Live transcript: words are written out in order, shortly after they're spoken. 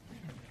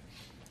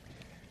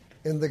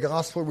In the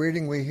gospel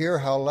reading, we hear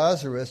how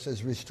Lazarus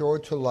is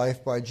restored to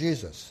life by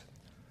Jesus.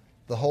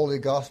 The Holy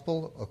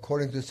Gospel,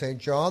 according to St.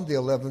 John, the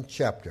 11th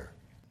chapter.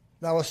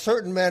 Now a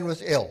certain man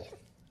was ill,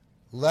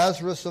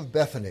 Lazarus of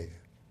Bethany,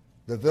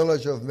 the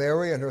village of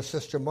Mary and her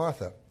sister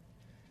Martha.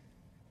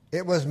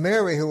 It was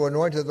Mary who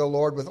anointed the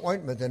Lord with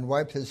ointment and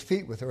wiped his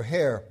feet with her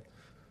hair,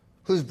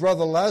 whose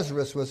brother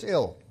Lazarus was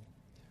ill.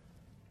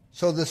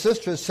 So the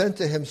sisters sent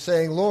to him,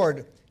 saying,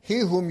 Lord, he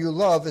whom you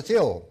love is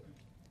ill.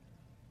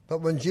 But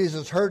when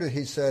Jesus heard it,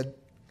 he said,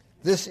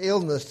 This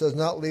illness does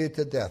not lead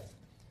to death.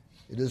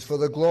 It is for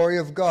the glory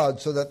of God,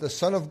 so that the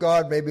Son of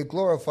God may be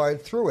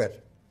glorified through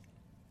it.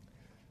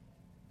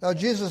 Now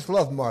Jesus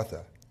loved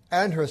Martha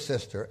and her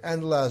sister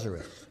and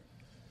Lazarus.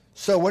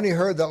 So when he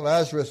heard that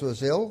Lazarus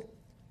was ill,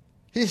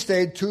 he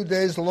stayed 2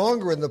 days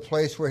longer in the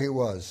place where he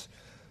was.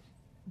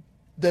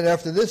 Then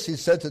after this he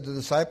said to the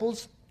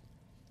disciples,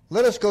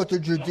 Let us go to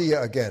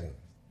Judea again.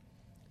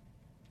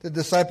 The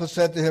disciples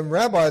said to him,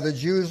 Rabbi, the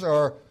Jews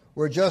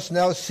were just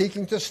now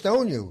seeking to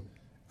stone you,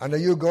 and are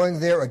you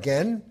going there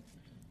again?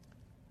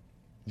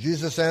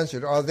 Jesus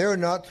answered, Are there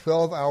not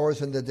 12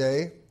 hours in the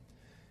day?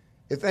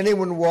 If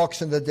anyone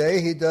walks in the day,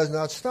 he does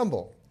not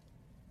stumble,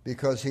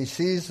 because he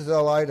sees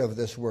the light of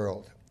this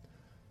world.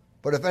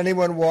 But if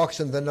anyone walks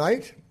in the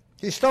night,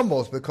 he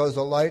stumbles, because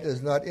the light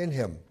is not in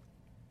him.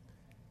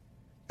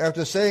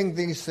 After saying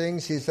these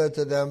things, he said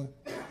to them,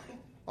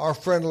 Our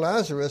friend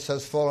Lazarus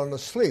has fallen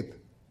asleep,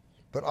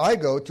 but I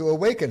go to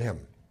awaken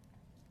him.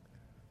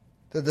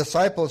 The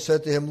disciples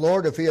said to him,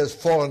 Lord, if he has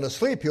fallen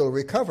asleep, he'll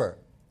recover.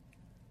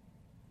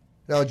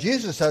 Now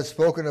Jesus had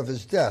spoken of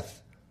his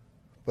death,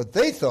 but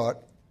they thought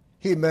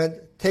he meant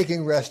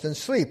taking rest and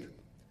sleep.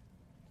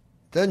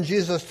 Then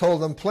Jesus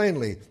told them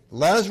plainly,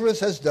 Lazarus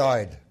has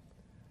died,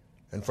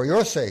 and for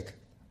your sake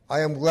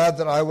I am glad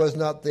that I was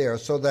not there,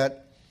 so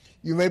that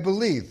you may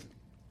believe.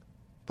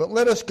 But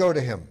let us go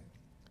to him.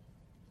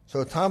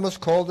 So Thomas,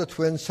 called the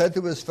twin, said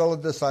to his fellow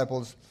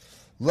disciples,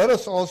 Let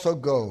us also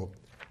go,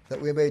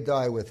 that we may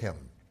die with him.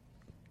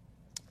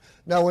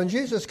 Now when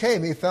Jesus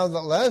came, he found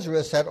that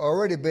Lazarus had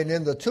already been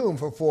in the tomb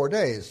for 4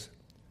 days.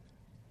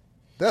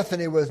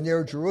 Bethany was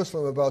near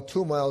Jerusalem, about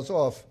 2 miles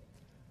off,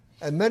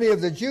 and many of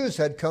the Jews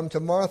had come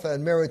to Martha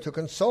and Mary to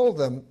console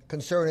them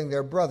concerning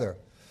their brother.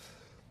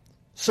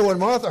 So when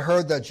Martha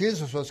heard that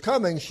Jesus was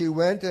coming, she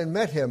went and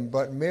met him,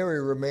 but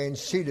Mary remained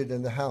seated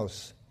in the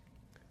house.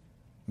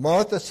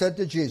 Martha said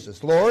to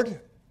Jesus,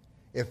 Lord,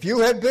 if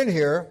you had been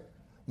here,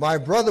 my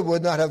brother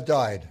would not have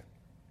died.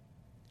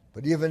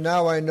 But even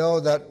now I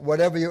know that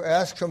whatever you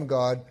ask from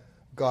God,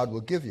 God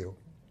will give you.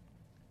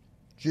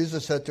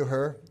 Jesus said to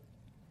her,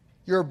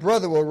 Your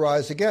brother will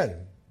rise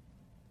again.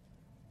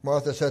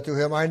 Martha said to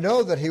him, I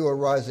know that he will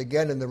rise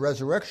again in the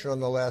resurrection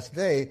on the last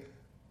day.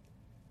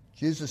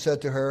 Jesus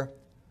said to her,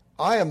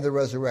 I am the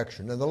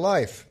resurrection and the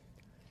life.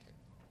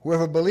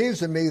 Whoever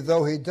believes in me,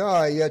 though he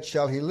die, yet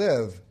shall he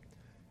live.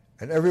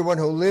 And everyone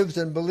who lives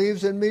and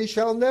believes in me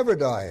shall never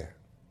die.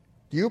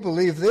 Do you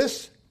believe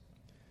this?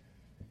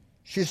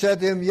 She said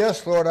to him,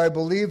 Yes, Lord, I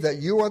believe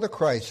that you are the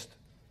Christ,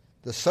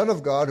 the Son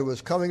of God, who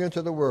is coming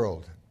into the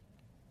world.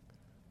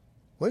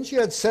 When she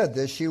had said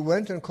this, she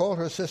went and called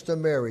her sister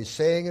Mary,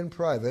 saying in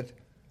private,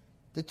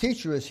 The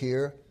teacher is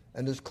here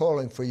and is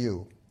calling for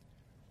you.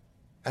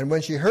 And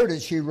when she heard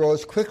it, she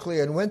rose quickly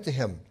and went to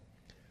him.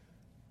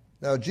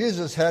 Now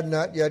Jesus had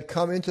not yet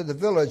come into the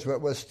village,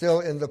 but was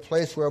still in the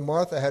place where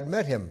Martha had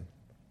met him.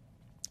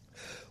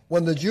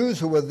 When the Jews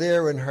who were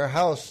there in her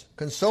house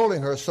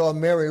consoling her saw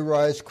Mary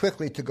rise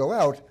quickly to go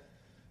out,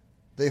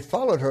 they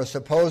followed her,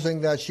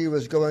 supposing that she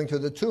was going to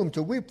the tomb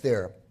to weep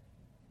there.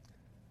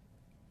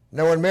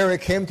 Now when Mary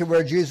came to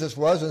where Jesus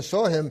was and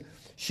saw him,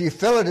 she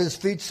fell at his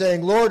feet,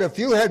 saying, Lord, if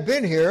you had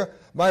been here,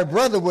 my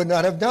brother would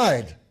not have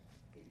died.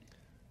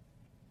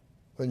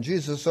 When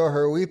Jesus saw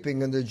her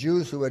weeping, and the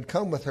Jews who had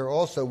come with her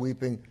also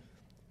weeping,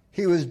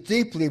 he was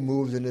deeply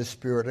moved in his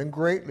spirit and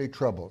greatly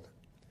troubled.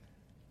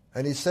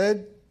 And he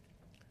said,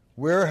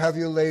 Where have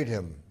you laid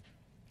him?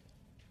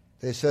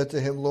 They said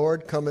to him,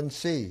 Lord, come and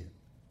see.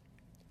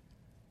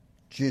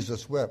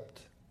 Jesus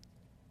wept.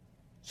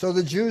 So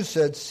the Jews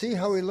said, See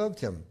how he loved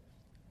him.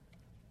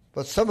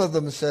 But some of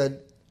them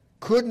said,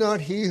 Could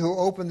not he who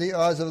opened the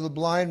eyes of the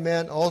blind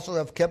man also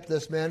have kept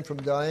this man from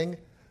dying?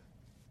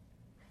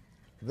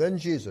 Then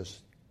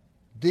Jesus,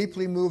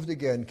 deeply moved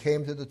again,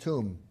 came to the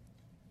tomb.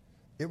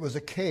 It was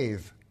a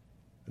cave,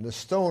 and a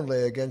stone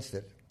lay against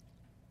it.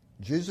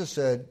 Jesus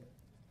said,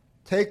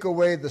 Take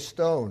away the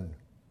stone.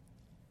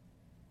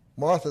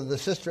 Martha, the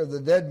sister of the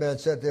dead man,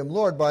 said to him,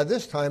 Lord, by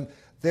this time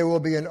there will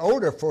be an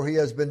odor, for he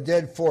has been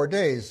dead 4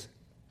 days.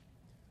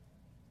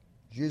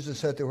 Jesus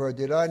said to her,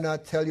 Did I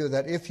not tell you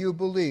that if you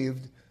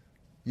believed,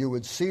 you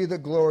would see the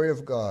glory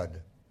of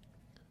God?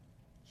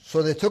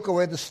 So they took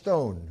away the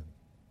stone.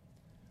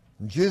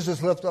 And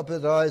Jesus lifted up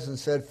his eyes and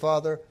said,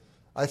 Father,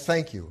 I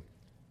thank you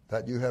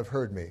that you have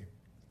heard me.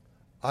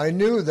 I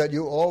knew that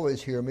you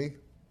always hear me,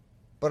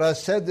 but I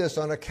said this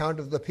on account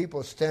of the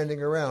people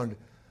standing around,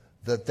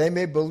 that they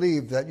may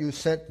believe that you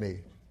sent me.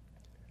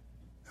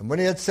 And when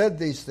he had said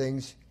these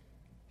things,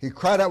 he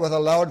cried out with a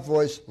loud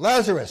voice,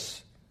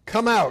 "Lazarus,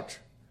 come out!"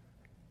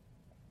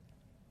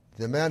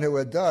 The man who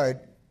had died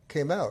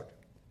came out,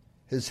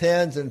 his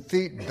hands and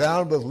feet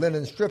bound with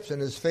linen strips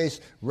and his face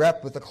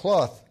wrapped with a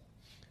cloth.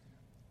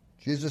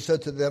 Jesus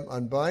said to them,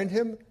 "Unbind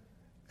him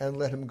and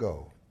let him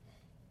go."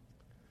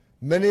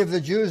 Many of the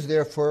Jews,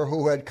 therefore,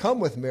 who had come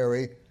with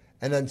Mary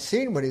and had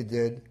seen what he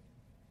did,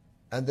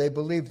 and they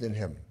believed in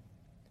him.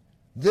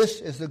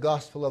 This is the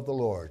gospel of the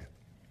Lord.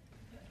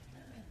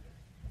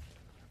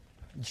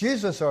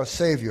 Jesus, our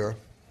Savior,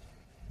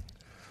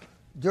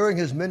 during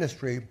his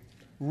ministry,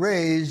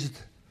 raised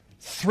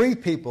 3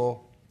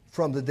 people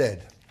from the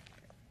dead.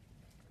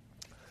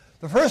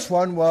 The first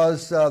one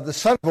was the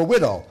son of a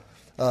widow,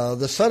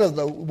 the son of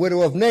the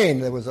widow of Nain.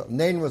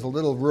 Nain was a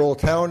little rural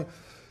town,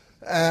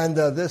 and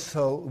this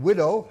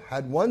widow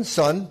had one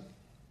son,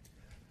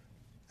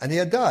 and he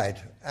had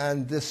died.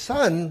 And this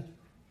son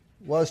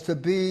was to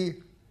be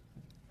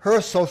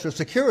her Social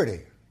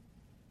Security.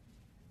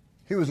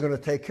 He was going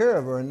to take care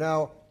of her, and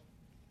now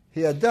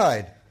he had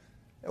died.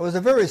 It was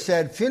a very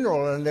sad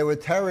funeral, and they were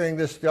carrying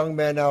this young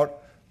man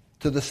out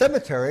to the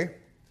cemetery.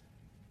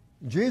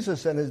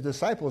 Jesus and his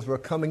disciples were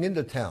coming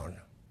into town.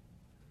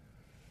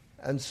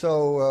 And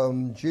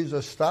so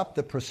Jesus stopped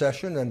the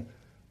procession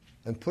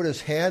and put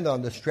his hand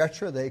on the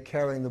stretcher, they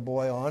carrying the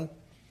boy on.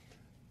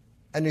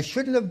 And he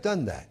shouldn't have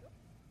done that,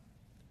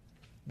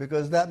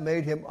 because that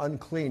made him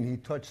unclean. He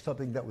touched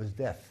something that was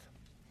death.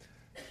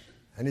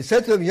 And he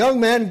said to him, "Young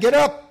man, get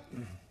up."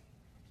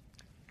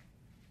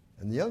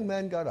 And the young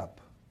man got up.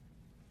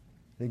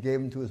 And he gave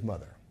him to his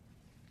mother.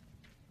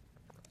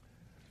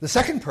 The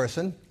second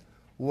person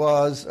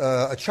was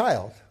a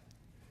child.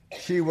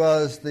 She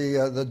was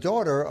the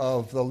daughter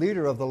of the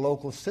leader of the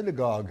local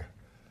synagogue.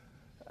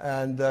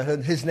 And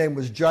his name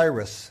was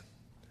Jairus.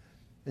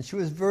 And she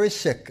was very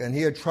sick, and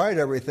he had tried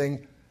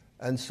everything,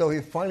 and so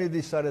he finally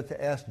decided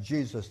to ask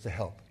Jesus to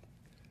help.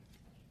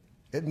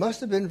 It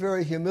must have been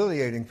very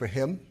humiliating for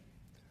him,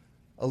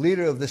 a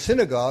leader of the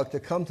synagogue, to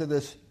come to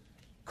this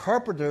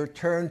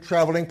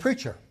carpenter-turned-traveling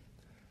preacher.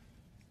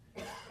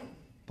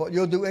 But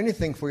you'll do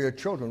anything for your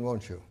children,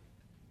 won't you?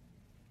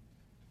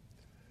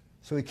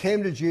 So he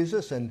came to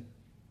Jesus and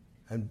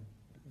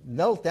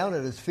knelt down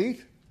at his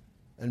feet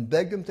and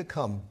begged him to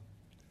come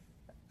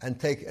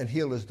and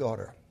heal his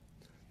daughter.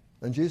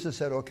 And Jesus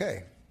said,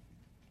 "Okay."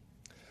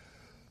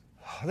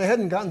 They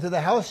hadn't gotten to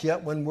the house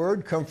yet when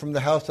word came from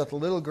the house that the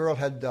little girl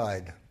had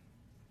died.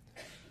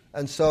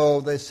 And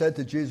so they said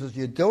to Jesus,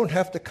 "You don't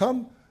have to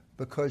come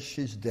because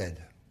she's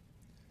dead."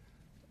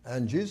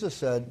 And Jesus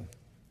said,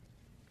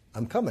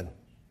 "I'm coming."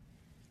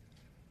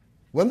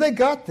 When they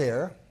got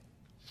there,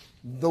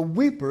 the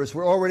weepers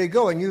were already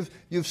going.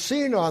 You've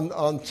seen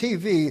on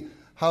TV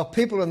how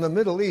people in the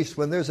Middle East,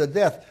 when there's a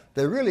death,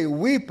 they really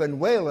weep and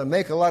wail and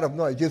make a lot of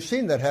noise. You've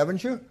seen that,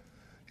 haven't you?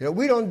 You know,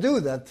 we don't do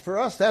that. For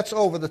us, that's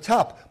over the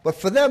top. But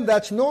for them,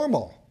 that's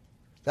normal.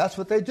 That's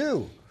what they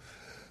do.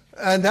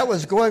 And that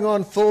was going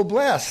on full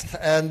blast.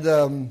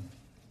 And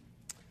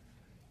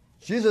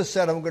Jesus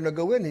said, "I'm going to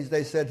go in."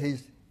 They said,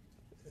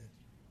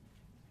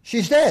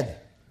 "She's dead."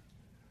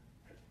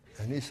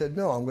 And he said,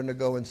 "No, I'm going to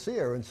go and see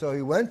her." And so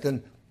he went,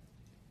 and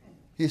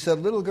he said,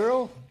 "Little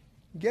girl,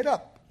 get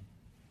up."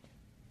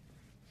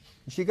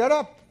 And she got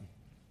up.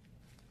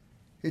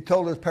 He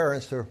told his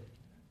parents to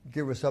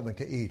give her something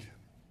to eat.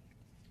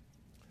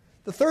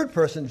 The third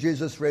person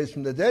Jesus raised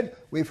from the dead,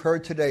 we've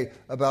heard today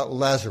about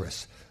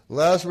Lazarus.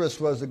 Lazarus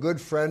was a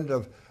good friend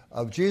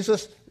of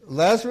Jesus.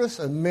 Lazarus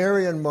and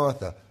Mary and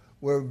Martha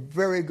were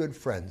very good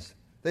friends.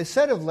 They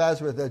said of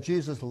Lazarus that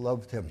Jesus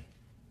loved him.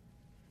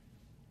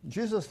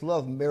 Jesus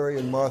loved Mary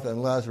and Martha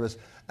and Lazarus,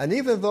 and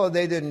even though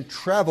they didn't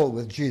travel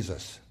with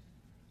Jesus,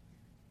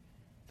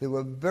 they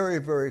were very,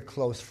 very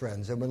close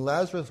friends. And when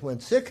Lazarus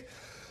went sick,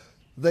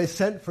 they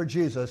sent for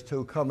Jesus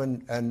to come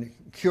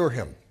and cure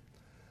him.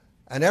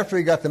 And after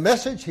he got the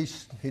message, he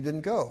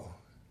didn't go.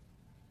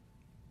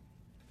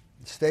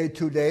 He stayed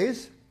 2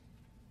 days,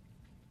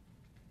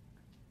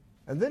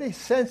 and then he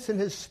sensed in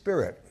his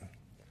spirit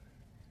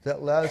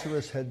that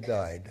Lazarus had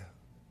died.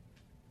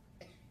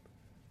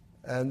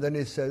 And then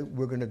he said,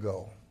 "We're going to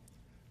go."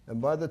 And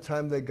by the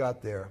time they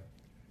got there,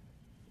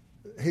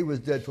 he was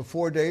dead for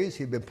 4 days.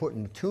 He'd been put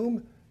in a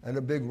tomb, and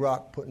a big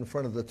rock put in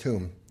front of the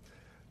tomb.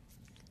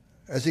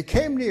 As he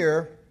came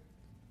near,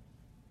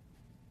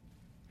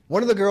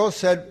 one of the girls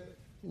said,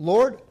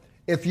 "Lord,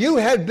 if you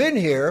had been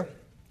here,"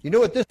 you know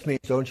what this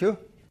means, don't you?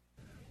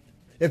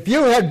 "If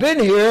you had been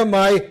here,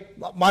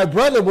 my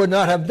brother would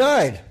not have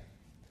died."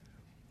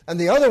 And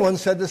the other one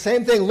said the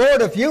same thing.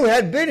 "Lord, if you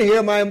had been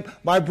here,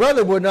 my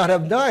brother would not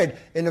have died."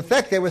 In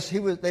effect, they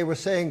were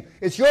saying,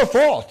 "It's your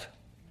fault.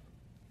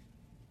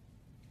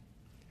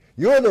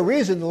 You're the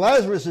reason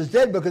Lazarus is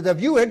dead, because if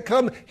you had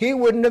come, he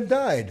wouldn't have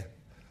died."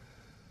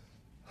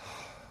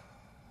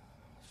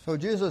 So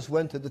Jesus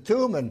went to the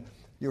tomb, and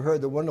you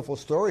heard the wonderful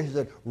story. He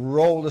said,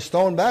 "Roll the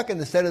stone back,"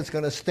 and they said it's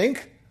going to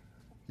stink.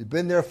 He'd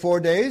been there 4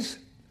 days.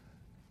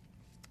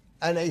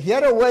 And he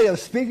had a way of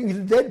speaking to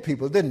dead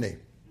people, didn't he?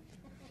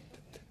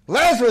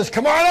 "Lazarus,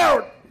 come on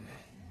out!"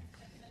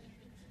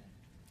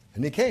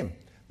 And he came.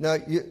 Now,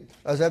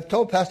 as I've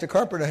told Pastor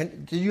Carpenter,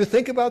 did you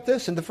think about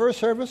this in the first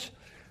service?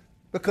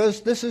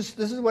 Because this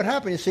is what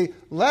happened. You see,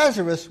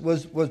 Lazarus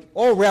was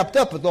all wrapped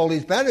up with all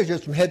these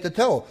bandages from head to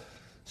toe.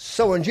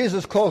 So when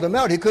Jesus called him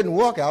out, he couldn't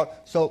walk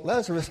out, so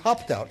Lazarus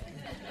hopped out.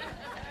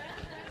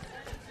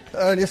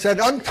 And he said,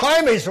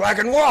 untie me so I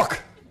can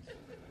walk.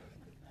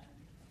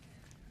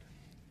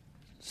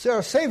 So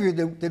our Savior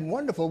did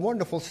wonderful,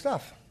 wonderful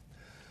stuff.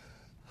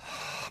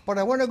 But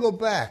I want to go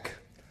back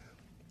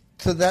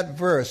to that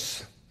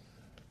verse,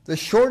 the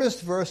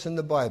shortest verse in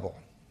the Bible,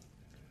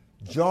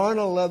 John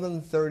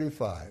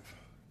 11:35.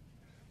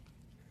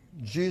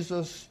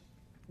 Jesus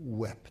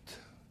wept.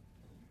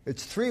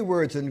 It's 3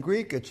 words in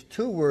Greek, it's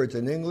 2 words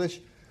in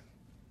English.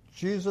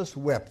 Jesus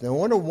wept. Now I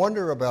want to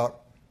wonder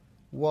about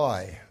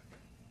why.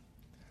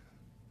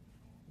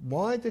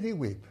 Why did he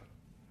weep?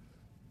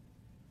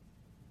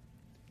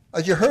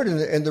 As you heard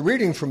in the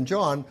reading from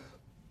John,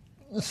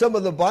 some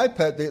of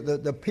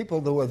the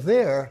people that were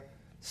there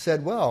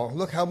said, well,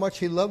 look how much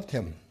he loved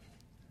him.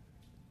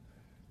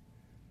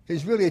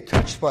 He's really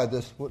touched by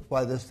this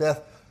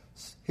death.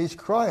 He's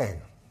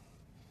crying.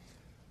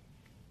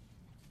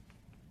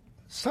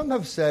 Some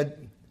have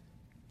said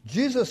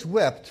Jesus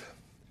wept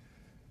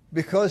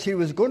because he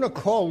was going to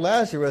call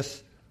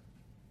Lazarus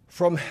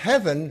from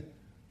heaven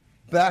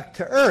back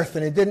to earth,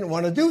 and he didn't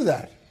want to do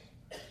that.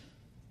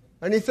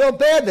 And he felt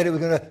bad that he was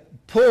going to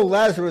pull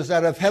Lazarus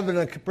out of heaven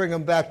and bring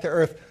him back to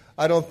earth.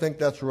 I don't think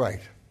that's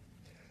right.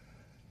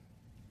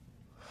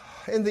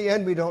 In the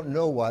end, we don't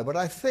know why, but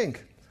I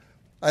think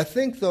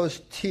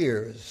those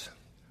tears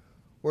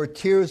were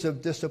tears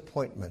of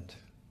disappointment.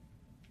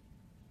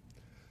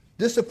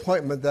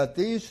 Disappointment that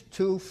these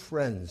 2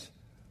 friends,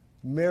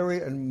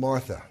 Mary and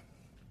Martha,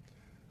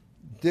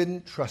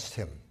 didn't trust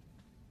him.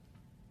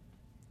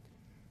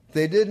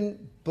 They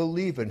didn't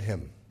believe in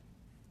him.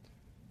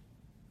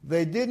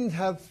 They didn't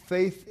have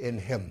faith in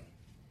him.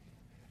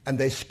 And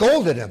they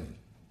scolded him.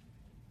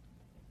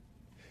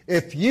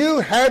 If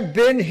you had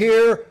been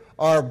here,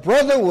 our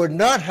brother would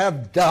not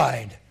have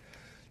died.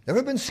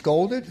 Ever been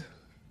scolded?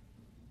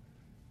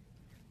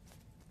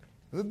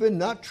 Ever been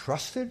not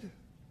trusted?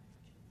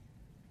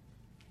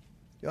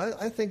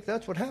 I think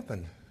that's what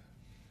happened.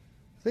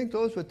 I think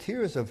those were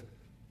tears of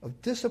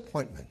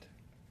disappointment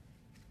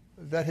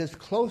that his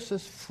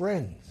closest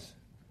friends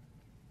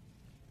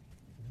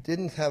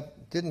didn't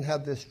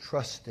have this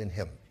trust in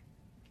him.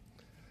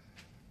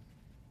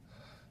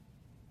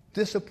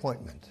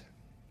 Disappointment.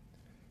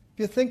 If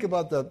you think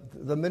about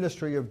the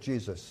ministry of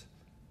Jesus,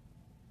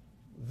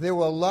 there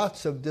were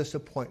lots of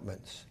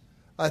disappointments.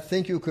 I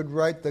think you could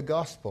write the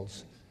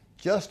Gospels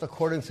just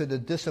according to the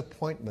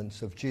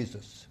disappointments of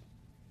Jesus.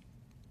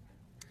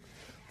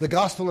 The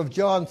Gospel of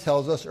John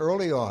tells us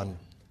early on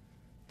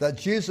that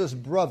Jesus'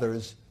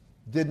 brothers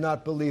did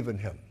not believe in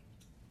him.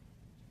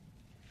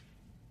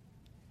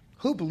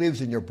 Who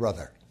believes in your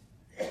brother?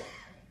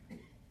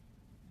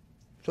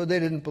 So they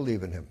didn't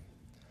believe in him.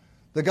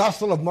 The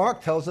Gospel of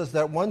Mark tells us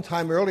that one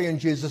time early in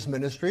Jesus'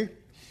 ministry,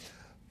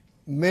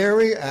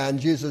 Mary and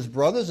Jesus'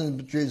 brothers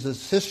and Jesus'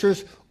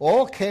 sisters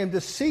all came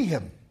to see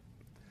him.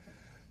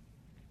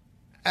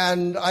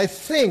 And I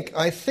think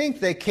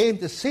they came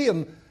to see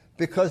him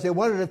because they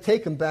wanted to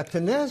take him back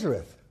to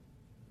Nazareth.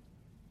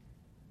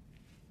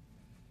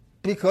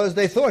 Because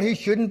they thought he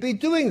shouldn't be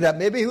doing that.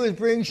 Maybe he was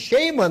bringing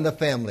shame on the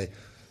family.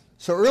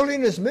 So early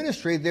in his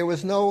ministry, there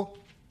was no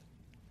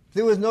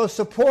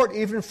support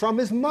even from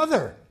his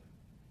mother.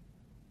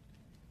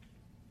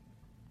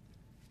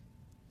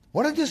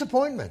 What a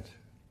disappointment.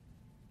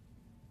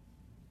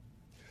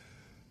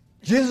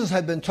 Jesus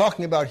had been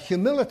talking about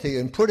humility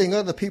and putting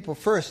other people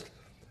first.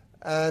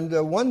 And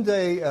one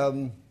day,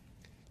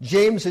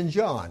 James and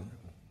John,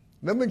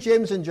 remember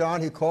James and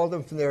John? He called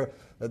them from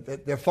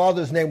their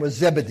father's name was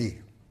Zebedee.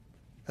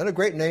 Isn't that a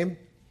great name?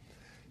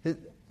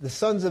 The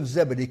sons of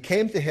Zebedee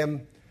came to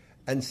him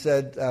and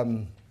said,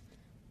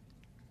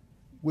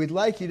 we'd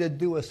like you to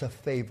do us a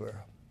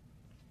favor.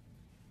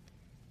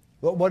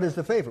 Well, what is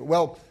the favor?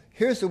 Well,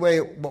 here's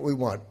what we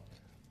want.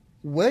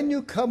 When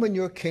you come in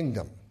your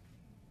kingdom,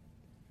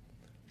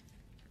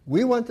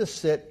 we want to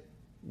sit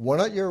one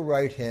at your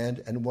right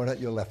hand and one at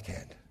your left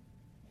hand.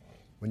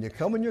 When you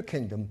come in your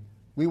kingdom,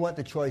 we want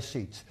the choice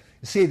seats.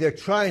 You see, they're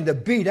trying to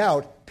beat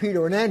out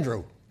Peter and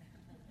Andrew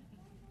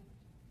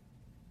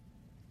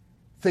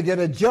to get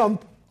a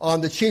jump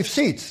on the chief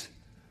seats.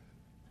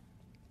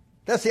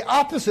 That's the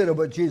opposite of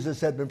what Jesus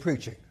had been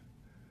preaching.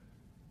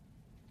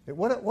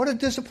 What a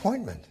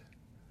disappointment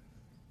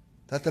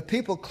that the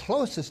people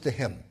closest to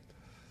him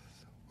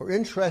were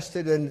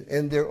interested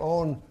in their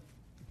own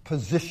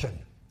position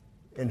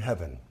in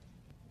heaven.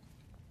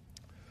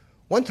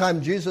 One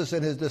time, Jesus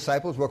and his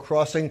disciples were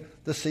crossing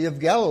the Sea of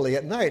Galilee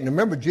at night. And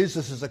remember,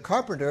 Jesus is a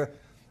carpenter,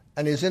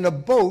 and he's in a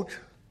boat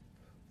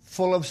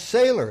full of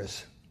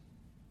sailors.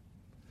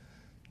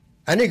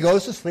 And he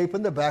goes to sleep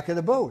in the back of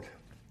the boat.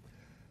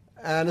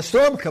 And a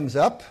storm comes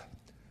up,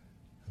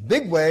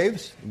 big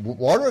waves,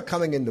 water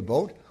coming in the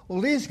boat. Well,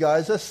 these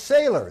guys are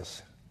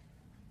sailors.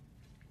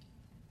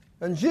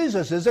 And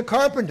Jesus is a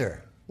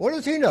carpenter. What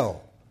does he know?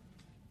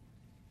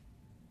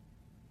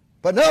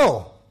 But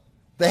no,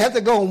 they have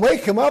to go and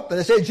wake him up and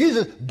they say,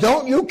 Jesus,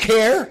 don't you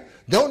care?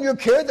 Don't you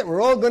care that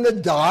we're all going to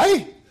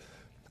die?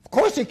 Of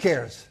course he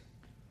cares.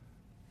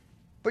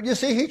 But you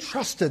see, he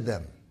trusted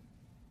them.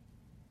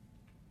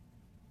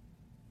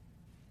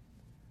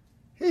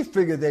 He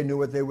figured they knew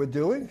what they were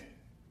doing.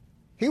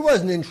 He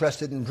wasn't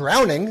interested in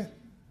drowning.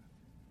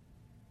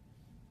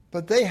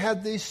 But they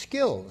had these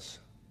skills.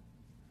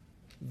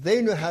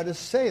 They knew how to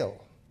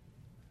sail.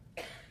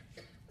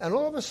 And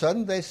all of a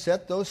sudden, they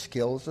set those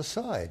skills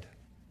aside.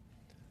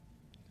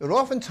 It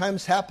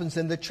oftentimes happens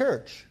in the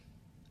church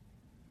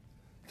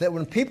that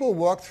when people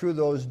walk through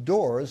those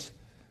doors,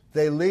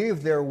 they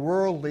leave their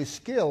worldly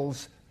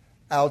skills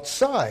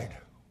outside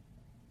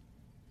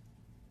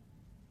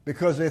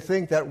because they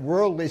think that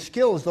worldly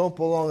skills don't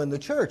belong in the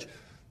church.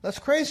 That's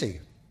crazy.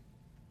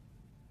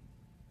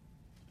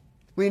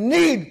 We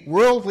need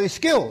worldly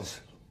skills.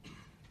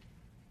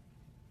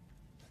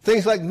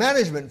 Things like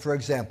management, for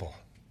example.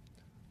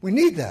 We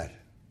need that.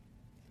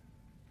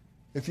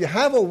 If you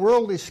have a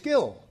worldly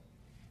skill,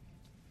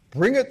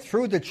 bring it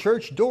through the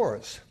church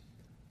doors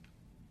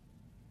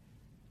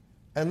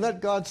and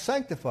let God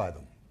sanctify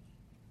them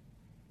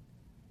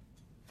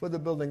for the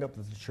building up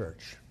of the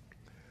church.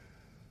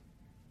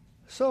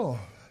 So,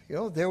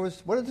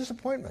 what a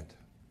disappointment.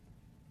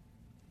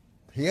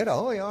 He had,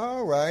 oh, yeah,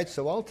 all right,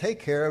 so I'll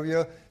take care of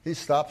you. He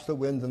stops the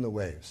wind and the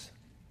waves.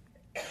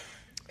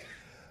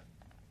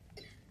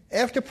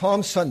 After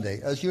Palm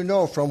Sunday, as you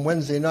know from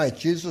Wednesday night,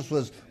 Jesus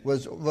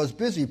was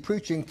busy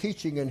preaching,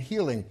 teaching, and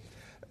healing.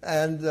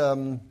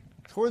 And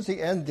towards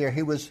the end there,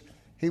 he was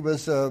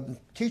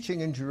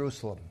teaching in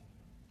Jerusalem.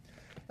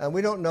 And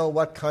we don't know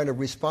what kind of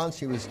response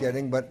he was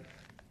getting, but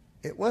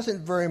it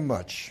wasn't very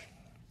much.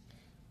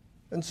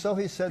 And so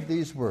he said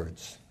these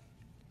words,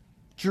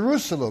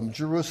 Jerusalem,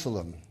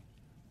 Jerusalem,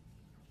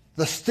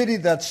 the city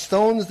that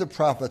stones the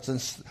prophets and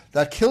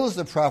that kills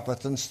the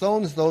prophets and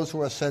stones those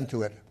who are sent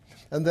to it.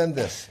 And then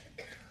this,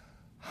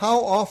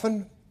 how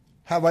often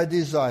have I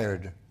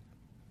desired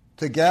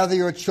to gather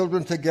your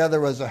children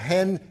together as a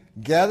hen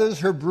gathers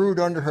her brood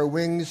under her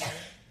wings,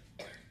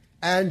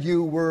 and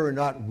you were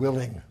not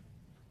willing.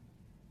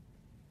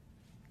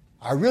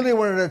 I really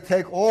wanted to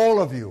take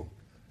all of you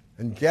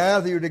and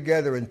gather you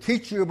together and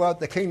teach you about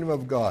the kingdom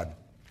of God,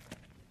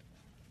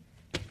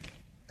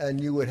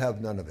 and you would have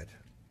none of it.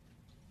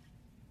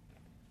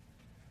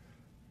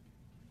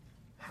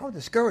 How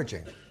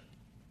discouraging.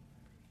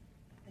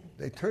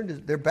 They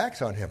turned their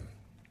backs on him.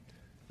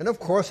 And of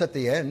course, at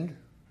the end,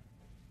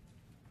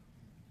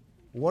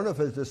 one of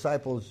his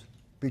disciples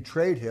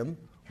betrayed him,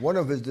 one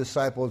of his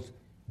disciples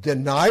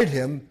denied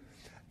him,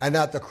 and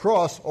at the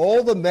cross,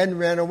 all the men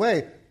ran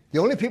away. The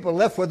only people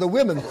left were the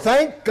women.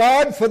 Thank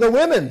God for the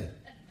women.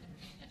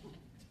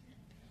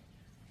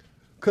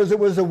 Because it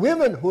was the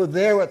women who were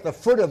there at the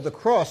foot of the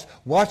cross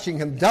watching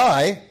him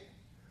die,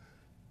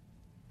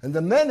 and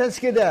the men had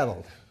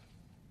skedaddled.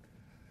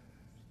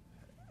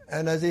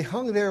 And as he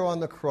hung there on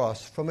the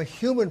cross, from a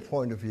human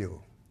point of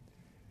view,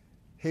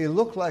 he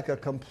looked like a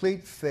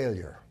complete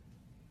failure.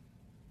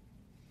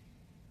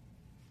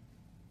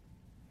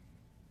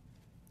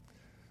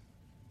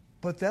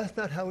 But that's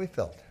not how he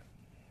felt.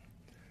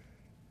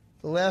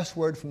 The last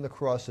word from the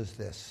cross is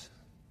this: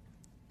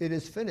 it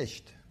is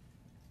finished.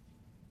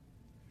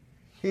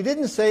 He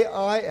didn't say,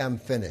 I am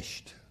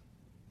finished.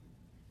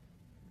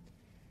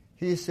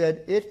 He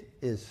said, it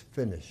is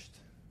finished.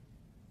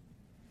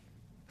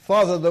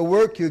 Father, the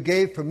work you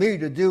gave for me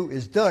to do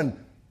is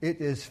done.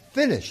 It is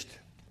finished.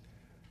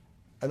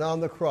 And on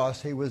the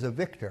cross, he was a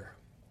victor.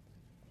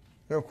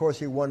 And of course,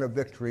 he won a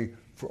victory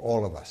for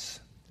all of us.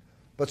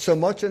 But so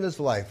much in his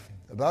life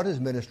about his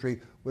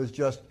ministry was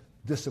just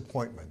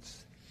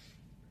disappointments.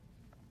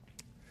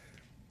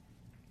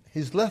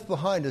 He's left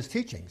behind his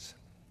teachings.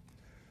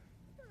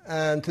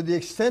 And to the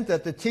extent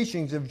that the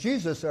teachings of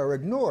Jesus are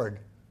ignored,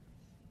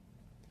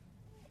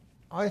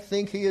 I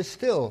think he is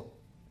still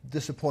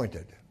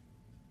disappointed.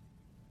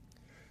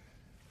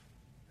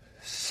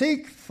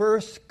 Seek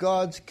first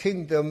God's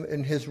kingdom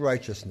and his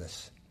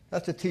righteousness.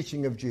 That's the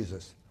teaching of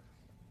Jesus.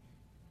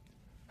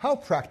 How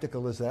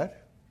practical is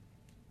that?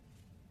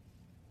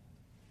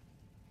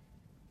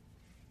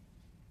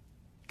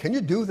 Can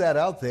you do that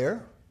out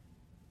there?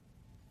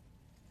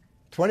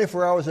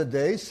 24 hours a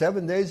day,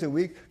 7 days a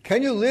week.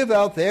 Can you live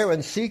out there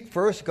and seek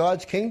first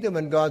God's kingdom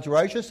and God's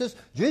righteousness?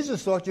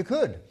 Jesus thought you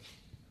could.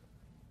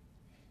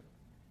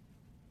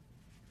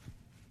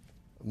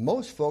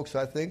 Most folks,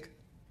 I think,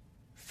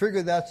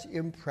 figure that's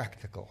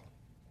impractical.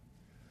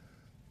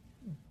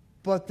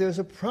 But there's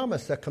a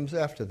promise that comes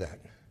after that.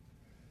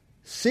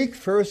 Seek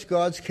first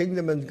God's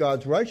kingdom and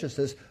God's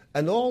righteousness,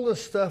 and all the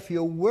stuff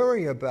you're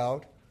worrying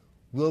about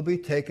will be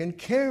taken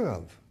care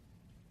of.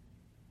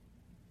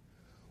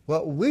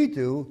 What we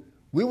do,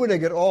 we want to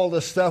get all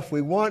the stuff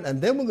we want,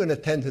 and then we're going to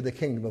tend to the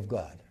kingdom of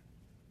God.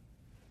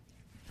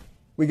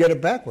 We get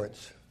it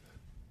backwards.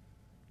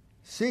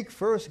 Seek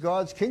first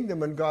God's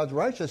kingdom and God's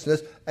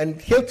righteousness, and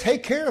he'll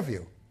take care of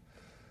you.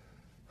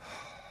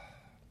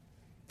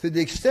 To the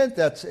extent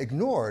that's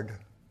ignored,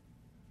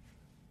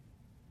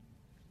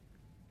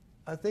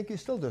 I think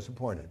he's still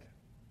disappointed.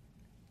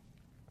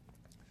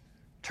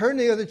 Turn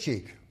the other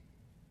cheek.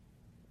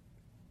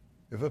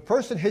 If a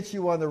person hits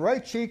you on the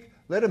right cheek,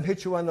 let him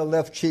hit you on the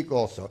left cheek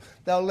also.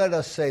 Now let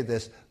us say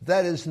this.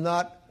 That is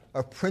not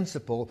a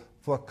principle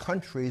for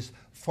countries'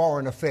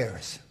 foreign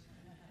affairs.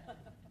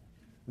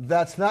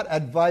 That's not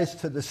advice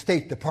to the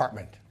State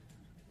Department.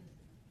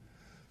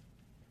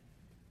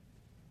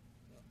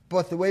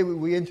 But the way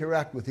we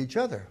interact with each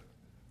other,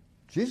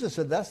 Jesus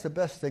said that's the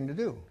best thing to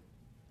do.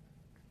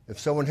 If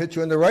someone hits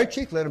you on the right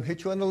cheek, let him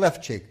hit you on the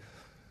left cheek.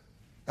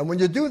 And when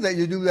you do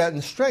that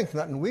in strength,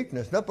 not in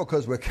weakness, not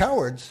because we're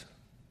cowards,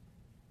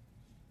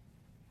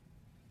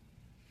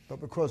 but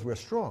because we're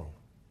strong.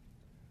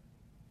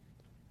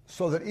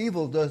 So that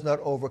evil does not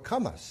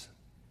overcome us.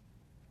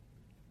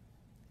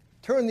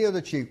 Turn the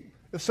other cheek.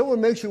 If someone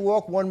makes you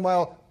walk 1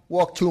 mile,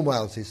 walk 2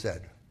 miles, he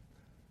said.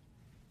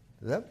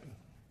 Does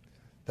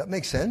that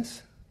make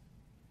sense?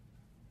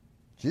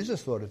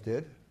 Jesus thought it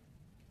did.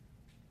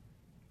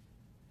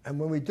 And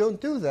when we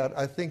don't do that,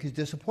 I think he's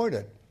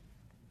disappointed.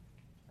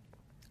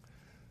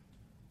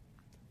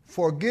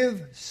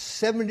 Forgive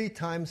 70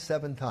 times,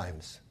 7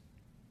 times.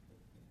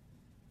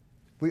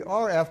 We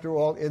are, after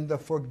all, in the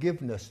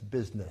forgiveness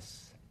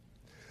business.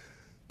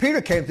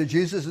 Peter came to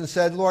Jesus and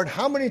said, Lord,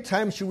 how many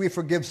times should we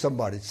forgive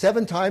somebody?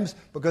 7 times?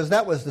 Because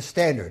that was the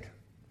standard.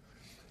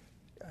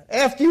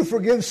 After you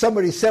forgive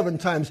somebody 7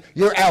 times,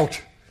 you're out.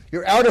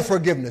 You're out of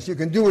forgiveness. You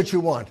can do what you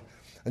want.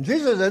 And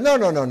Jesus said,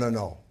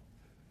 no.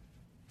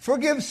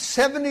 Forgive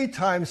 70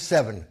 times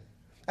 7.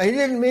 And he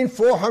didn't mean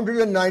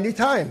 490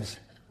 times.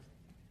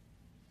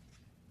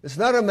 It's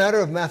not a matter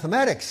of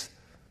mathematics.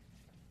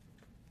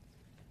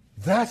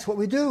 That's what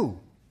we do.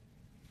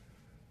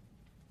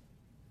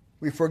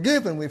 We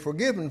forgive and we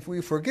forgive and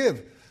we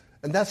forgive.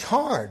 And that's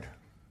hard.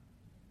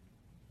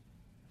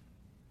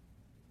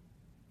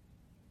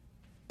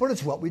 But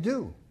it's what we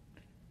do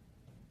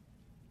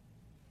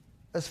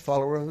as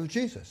followers of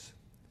Jesus.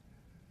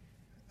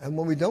 And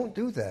when we don't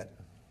do that,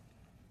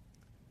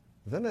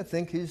 then I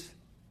think he's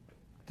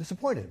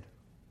disappointed.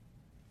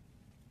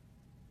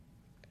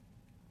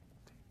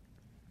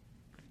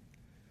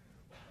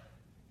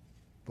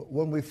 But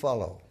when we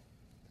follow,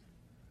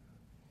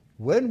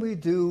 when we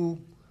do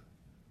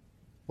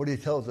what he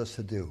tells us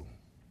to do,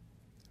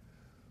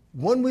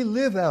 when we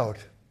live out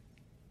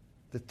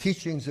the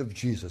teachings of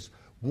Jesus,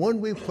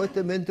 when we put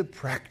them into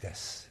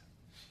practice,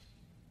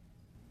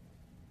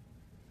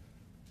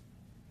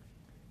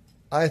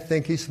 I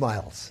think he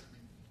smiles.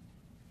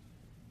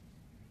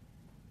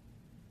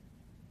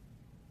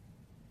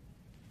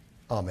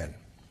 Amen.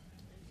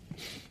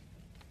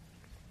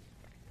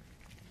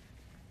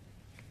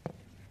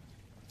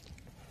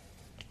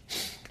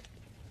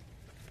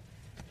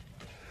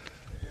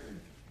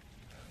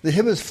 The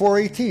hymn is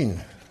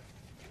 418.